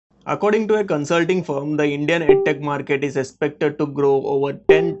According to a consulting firm, the Indian EdTech market is expected to grow over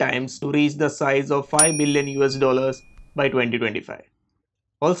 10 times to reach the size of 5 billion US dollars by 2025.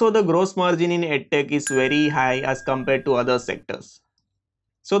 Also, the gross margin in EdTech is very high as compared to other sectors.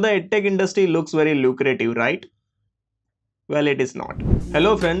 So the EdTech industry looks very lucrative, right? Well, it is not.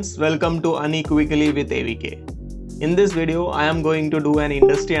 Hello friends, welcome to Unequivocally with AVK. In this video, I am going to do an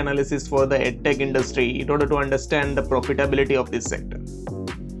industry analysis for the EdTech industry in order to understand the profitability of this sector.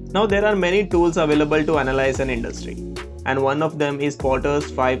 Now there are many tools available to analyze an industry, and one of them is Porter's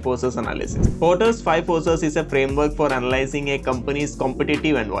 5 Forces analysis. Porter's 5 Forces is a framework for analyzing a company's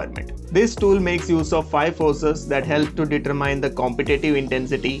competitive environment. This tool makes use of 5 forces that help to determine the competitive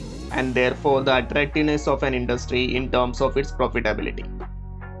intensity and therefore the attractiveness of an industry in terms of its profitability.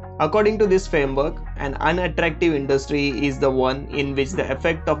 According to this framework, an unattractive industry is the one in which the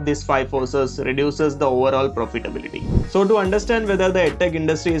effect of these 5 forces reduces the overall profitability. So to understand whether the EdTech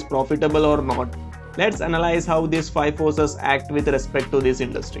industry is profitable or not, let's analyze how these 5 forces act with respect to this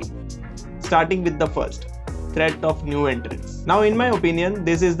industry. Starting with the first, threat of new entrants. Now in my opinion,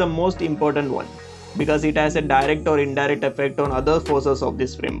 this is the most important one, because it has a direct or indirect effect on other forces of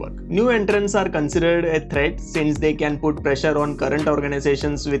this framework. New entrants are considered a threat since they can put pressure on current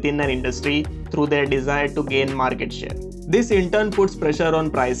organizations within an industry through their desire to gain market share. This in turn puts pressure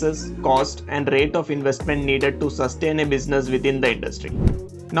on prices, cost, and rate of investment needed to sustain a business within the industry.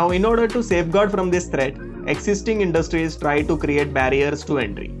 Now, in order to safeguard from this threat, existing industries try to create barriers to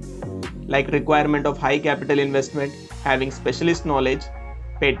entry, like requirement of high capital investment, having specialist knowledge,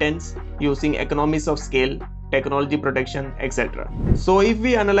 patents, using economies of scale, technology protection, etc. So if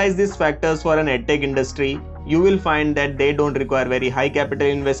we analyze these factors for an EdTech industry, you will find that they don't require very high capital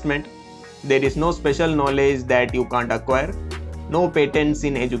investment, there is no special knowledge that you can't acquire, no patents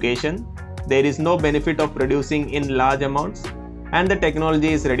in education, there is no benefit of producing in large amounts, and the technology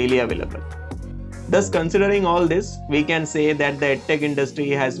is readily available. Thus, considering all this, we can say that the EdTech industry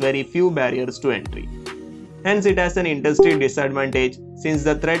has very few barriers to entry. Hence, it has an industry disadvantage since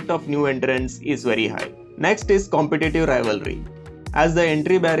the threat of new entrants is very high. Next is competitive rivalry. As the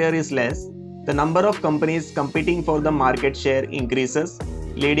entry barrier is less, the number of companies competing for the market share increases,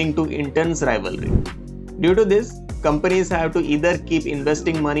 leading to intense rivalry. Due to this, companies have to either keep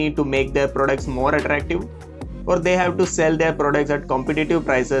investing money to make their products more attractive, or they have to sell their products at competitive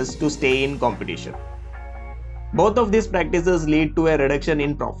prices to stay in competition. Both of these practices lead to a reduction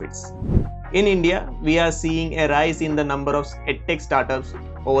in profits. In India, we are seeing a rise in the number of EdTech startups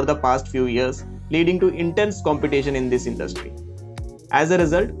over the past few years, leading to intense competition in this industry. As a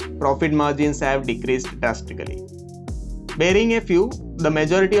result, profit margins have decreased drastically. Bearing a few, the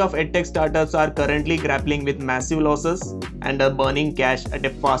majority of EdTech startups are currently grappling with massive losses and are burning cash at a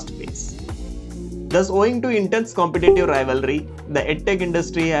fast pace. Thus, owing to intense competitive rivalry, the EdTech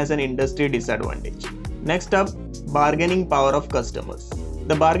industry has an industry disadvantage. Next up, bargaining power of customers.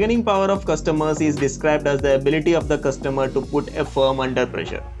 The bargaining power of customers is described as the ability of the customer to put a firm under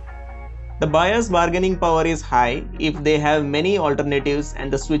pressure. The buyer's bargaining power is high if they have many alternatives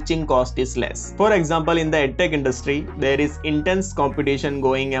and the switching cost is less. For example, in the EdTech industry, there is intense competition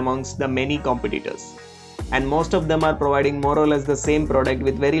going amongst the many competitors, and most of them are providing more or less the same product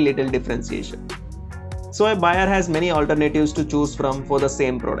with very little differentiation. So a buyer has many alternatives to choose from for the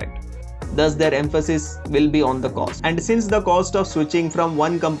same product. Thus, their emphasis will be on the cost. And since the cost of switching from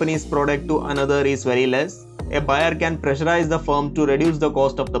one company's product to another is very less, a buyer can pressurize the firm to reduce the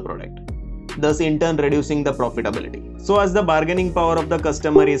cost of the product, thus in turn reducing the profitability. So as the bargaining power of the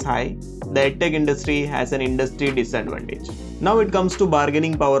customer is high, the EdTech industry has an industry disadvantage. Now it comes to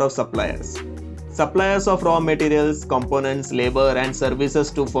bargaining power of suppliers. Suppliers of raw materials, components, labor and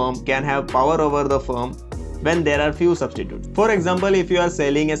services to firm can have power over the firm when there are few substitutes. For example, if you are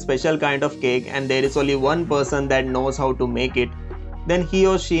selling a special kind of cake and there is only one person that knows how to make it, then he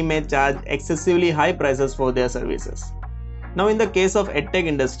or she may charge excessively high prices for their services. Now in the case of EdTech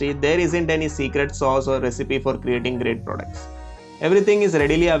industry, there isn't any secret sauce or recipe for creating great products. Everything is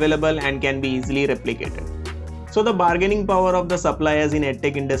readily available and can be easily replicated. So the bargaining power of the suppliers in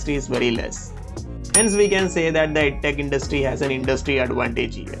EdTech industry is very less. Hence we can say that the EdTech industry has an industry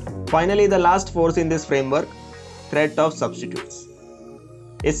advantage here. Finally, the last force in this framework, threat of substitutes.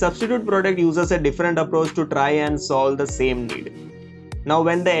 A substitute product uses a different approach to try and solve the same need. Now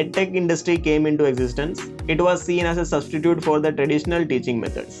when the EdTech industry came into existence, it was seen as a substitute for the traditional teaching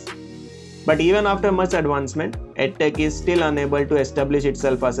methods. But even after much advancement, EdTech is still unable to establish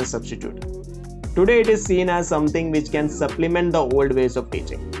itself as a substitute. Today it is seen as something which can supplement the old ways of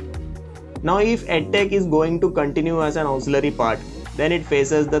teaching. Now if EdTech is going to continue as an auxiliary part, then it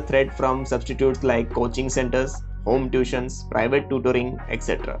faces the threat from substitutes like coaching centers, home tuitions, private tutoring,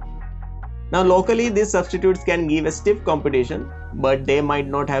 etc. Now locally these substitutes can give a stiff competition, but they might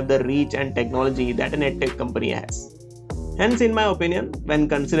not have the reach and technology that an EdTech company has. Hence, in my opinion, when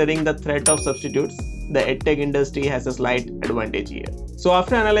considering the threat of substitutes, the EdTech industry has a slight advantage here. So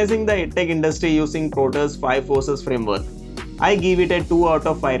after analyzing the EdTech industry using Porter's 5 forces framework, I give it a 2 out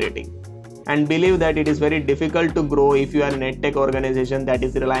of 5 rating and believe that it is very difficult to grow if you are an EdTech organization that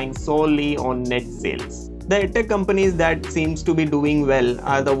is relying solely on net sales. The EdTech companies that seems to be doing well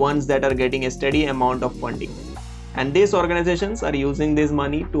are the ones that are getting a steady amount of funding. And these organizations are using this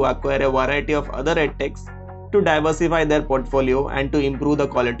money to acquire a variety of other EdTechs to diversify their portfolio and to improve the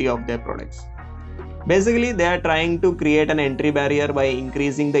quality of their products. Basically, they are trying to create an entry barrier by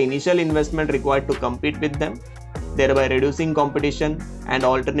increasing the initial investment required to compete with them, thereby reducing competition and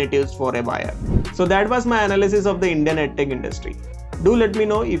alternatives for a buyer. So that was my analysis of the Indian EdTech industry. Do let me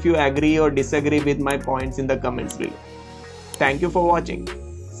know if you agree or disagree with my points in the comments below. Thank you for watching.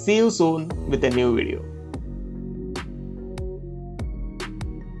 See you soon with a new video.